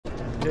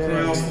Can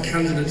I ask the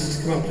candidates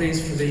to come up, please,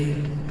 for the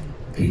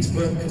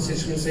Peterborough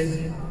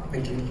constituency?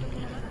 Thank you.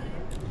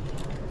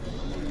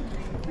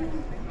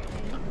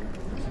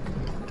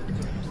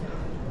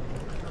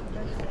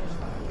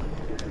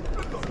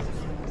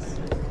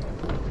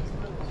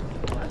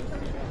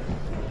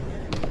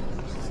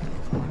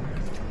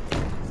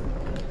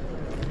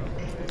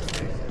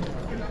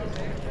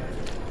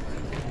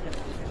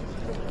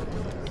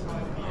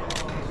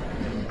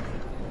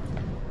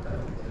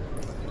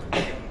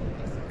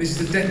 This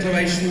is the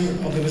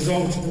declaration of the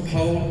result of the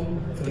poll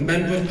for the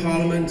Member of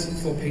Parliament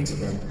for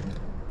Peterborough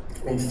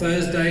on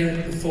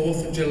Thursday, the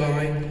 4th of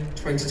July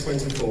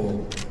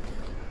 2024.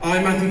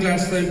 I, Matthew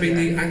Gladstone, being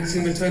the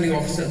acting returning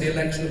officer at the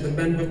election of the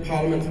Member of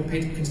Parliament for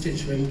Peterborough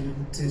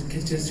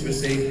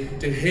constituency,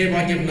 do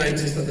hereby give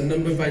notice that the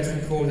number of votes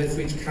recorded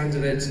for each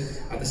candidate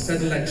at the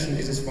said election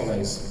is as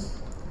follows.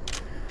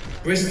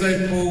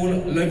 Bristow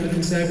Pool, Local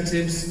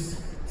Conservatives,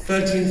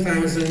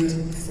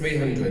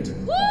 13,300.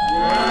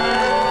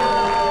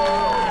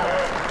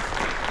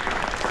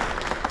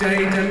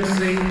 Day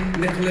Dempsey,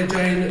 Nicola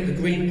Jane, the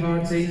Green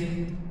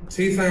Party,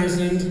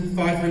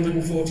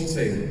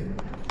 2,542.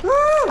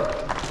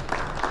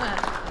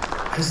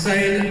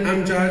 Hussein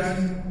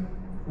Amjad,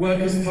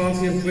 Workers'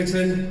 Party of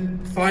Britain,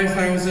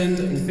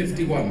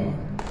 5,051.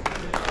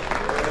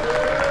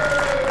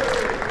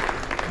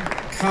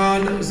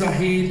 Khan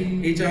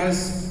Zahid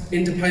Ijaz,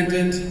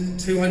 Independent,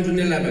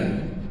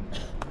 211.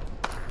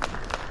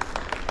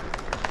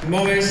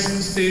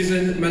 Morris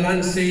Susan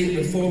Melancy,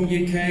 Reform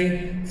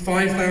UK,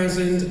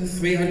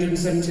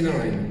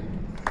 5,379.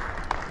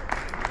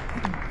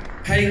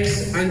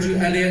 Pakes Andrew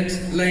Elliott,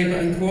 Labour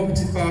and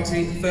Cooperative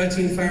Party,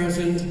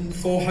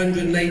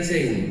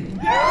 13,418.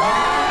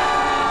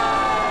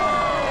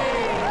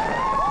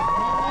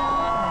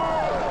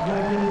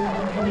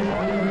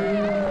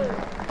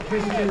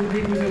 Christian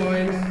People's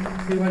Alliance,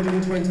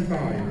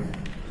 225.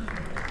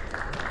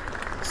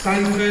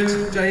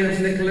 Sanford James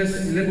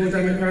Nicholas, Liberal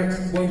Democrat,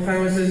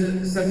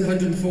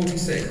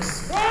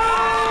 1,746.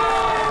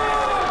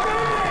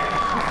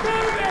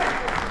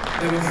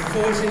 There were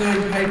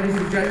 49 papers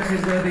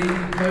rejected where the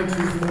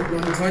voter was not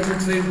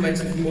entitled to,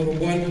 later for more than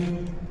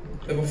one.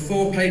 There were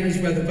 4 papers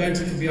where the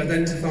voter could be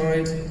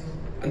identified,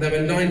 and there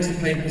were 90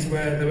 papers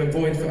where they were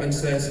void for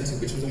uncertainty,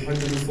 which was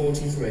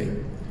 143.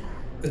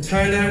 The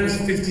turnout was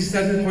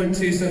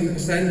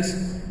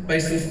 57.27%,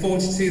 based on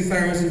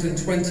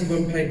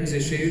 42,021 papers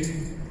issued.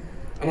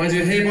 And I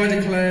do hereby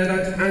declare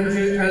that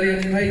Andrew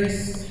Elliott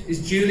Pakes is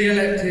duly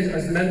elected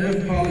as Member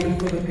of Parliament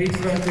for the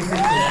Peterborough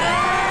constituency.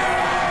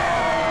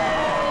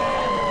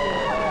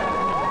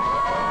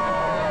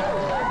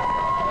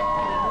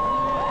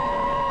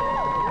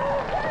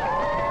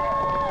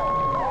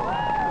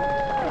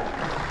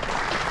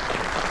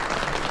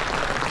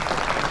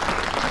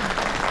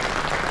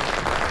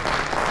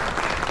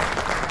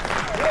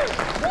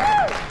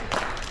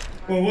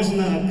 Well, wasn't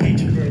that a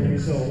Peterborough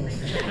result?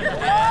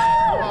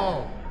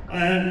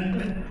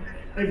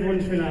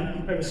 Everyone's been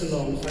out ever so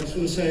long, so I just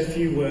want to say a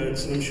few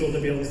words, and I'm sure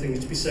there'll be other things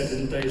to be said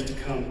in the days to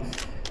come.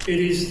 It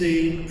is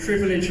the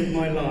privilege of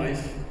my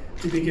life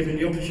to be given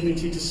the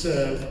opportunity to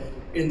serve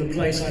in the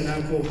place I now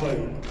call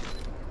home.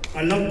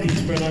 I love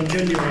Peterborough and I'm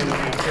genuine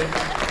about it.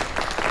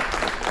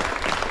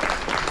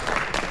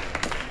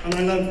 And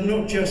I love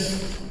not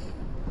just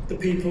the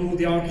people,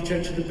 the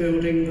architecture, the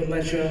building, the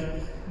leisure.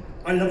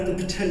 I love the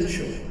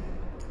potential.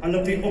 I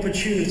love the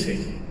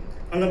opportunity.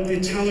 I love the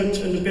talent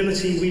and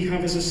ability we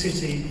have as a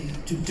city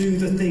to do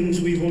the things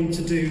we want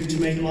to do to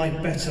make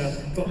life better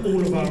for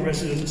all of our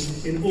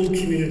residents in all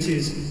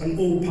communities and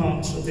all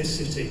parts of this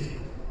city.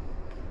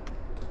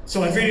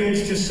 So I really want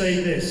to just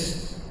say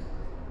this.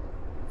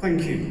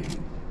 Thank you.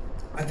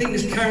 I think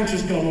this count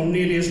has gone on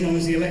nearly as long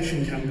as the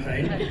election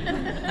campaign.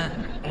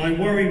 And I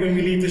worry when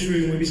we leave this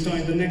room we'll be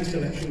starting the next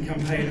election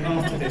campaign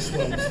after this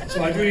one.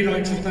 So I'd really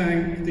like to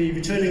thank the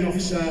returning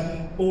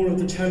officer, all of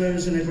the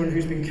tellers and everyone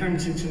who's been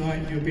counting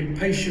tonight. You've been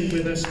patient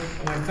with us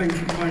and I thank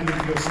you kindly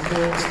for your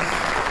support.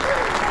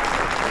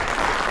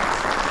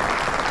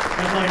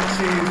 I'd like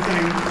to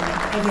thank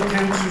other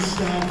council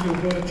staff who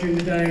have worked during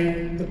the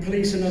day, the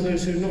police and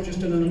others who have not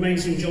just done an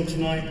amazing job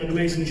tonight, but an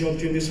amazing job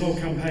during this whole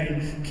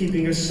campaign,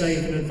 keeping us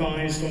safe and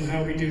advised on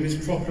how we do this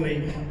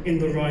properly in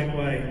the right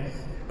way.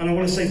 And I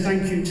want to say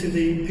thank you to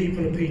the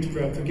people of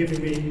Peterborough for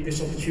giving me this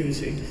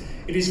opportunity.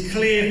 It is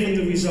clear from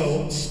the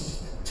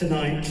results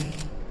tonight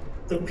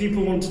that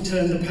people want to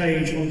turn the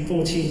page on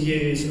 14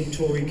 years of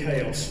Tory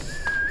chaos.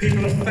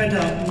 People are fed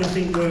up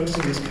nothing works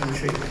in this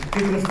country.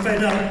 People are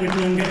fed up with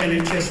longer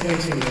NHS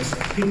waiting lists.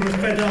 People are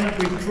fed up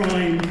with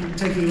crime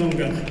taking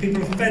longer.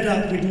 People are fed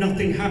up with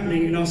nothing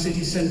happening in our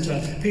city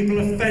centre. People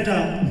are fed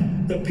up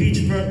that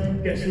Peterborough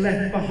gets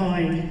left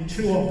behind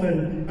too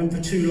often and for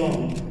too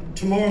long.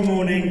 Tomorrow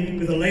morning,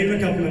 with a Labour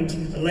government,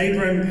 a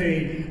Labour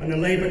MP and a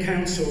Labour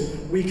council,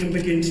 we can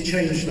begin to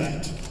change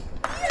that.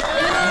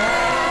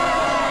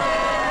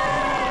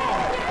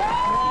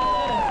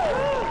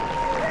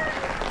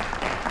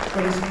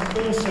 But it's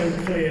also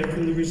clear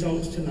from the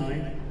results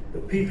tonight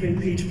that people in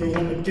Peterborough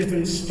want a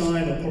different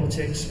style of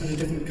politics and a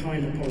different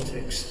kind of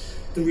politics.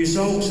 The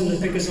results and the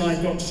figures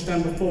I've got to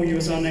stand before you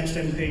as our next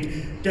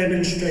MP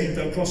demonstrate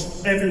that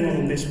across everyone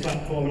on this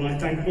platform, and I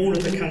thank all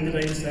of the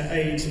candidates, their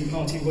aides and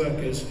party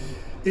workers,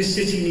 this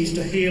city needs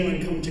to heal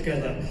and come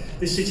together.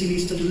 This city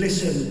needs to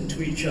listen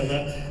to each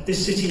other.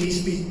 This city needs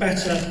to be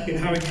better in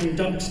how it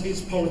conducts its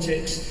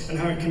politics and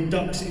how it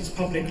conducts its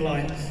public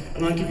life.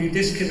 And I give you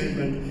this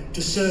commitment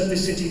to serve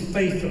this city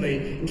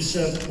faithfully and to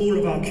serve all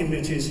of our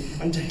communities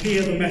and to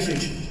hear the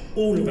message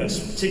all of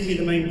us, particularly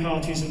the main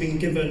parties, have been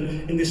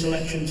given in this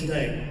election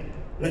today.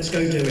 Let's go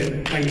do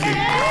it. Thank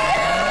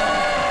you.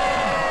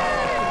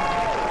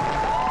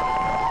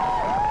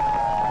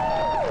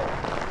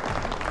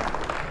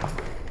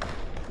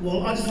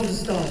 Well, I just want to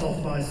start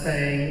off by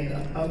saying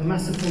a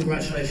massive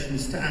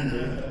congratulations to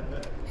Andrew.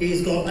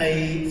 He's got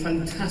a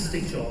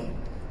fantastic job.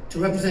 To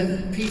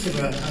represent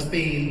Peterborough has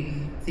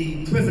been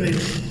the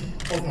privilege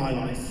of my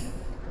life.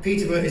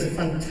 Peterborough is a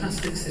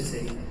fantastic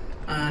city,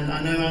 and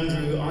I know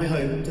Andrew, I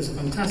hope, does a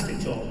fantastic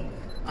job,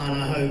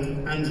 and I hope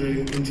Andrew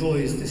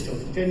enjoys this job.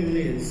 It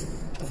genuinely is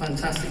a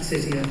fantastic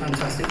city and a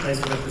fantastic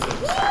place to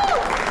represent.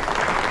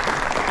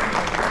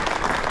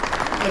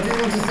 I do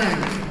want to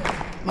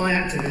thank my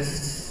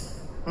activists,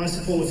 my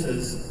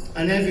supporters,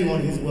 and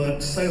everyone who's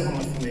worked so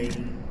hard for me.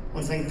 I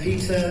want to thank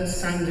Peter,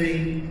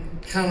 Sandy,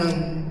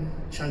 Callum,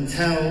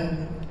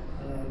 Chantel,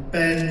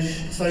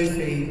 Benj,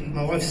 Sophie,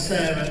 my wife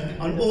Sarah,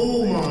 and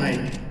all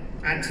my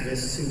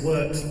activists who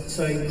worked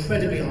so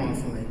incredibly hard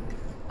for me.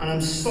 And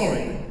I'm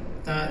sorry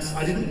that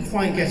I didn't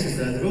quite get us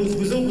there. The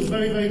result was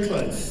very, very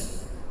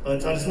close.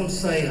 But I just want to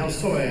say how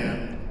sorry I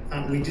am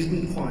that we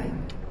didn't quite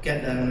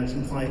get there and I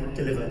didn't quite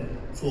deliver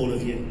for all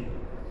of you.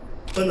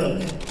 But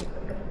look,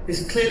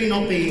 it's clearly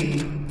not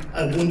been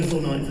a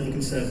wonderful night for the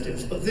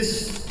Conservatives, but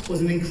this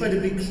was an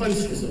incredibly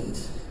close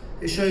result.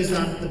 It shows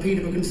that the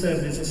Peterborough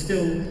Conservatives are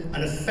still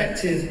an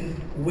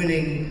effective,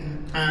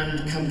 winning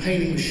and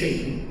campaigning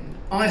machine.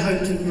 I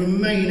hope to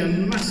remain a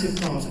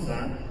massive part of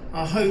that.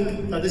 I hope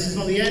that this is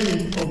not the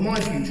end of my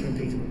future in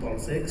Peterborough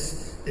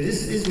politics.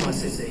 This is my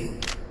city.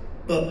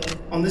 But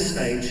on this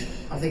stage,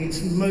 I think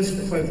it's most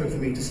appropriate for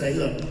me to say,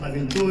 look, I've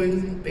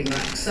enjoyed being an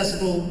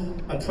accessible,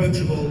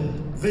 approachable,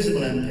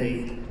 visible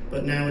MP,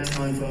 but now it's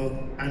time for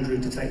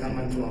Andrew to take that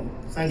mantle on.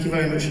 Thank you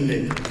very much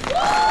indeed.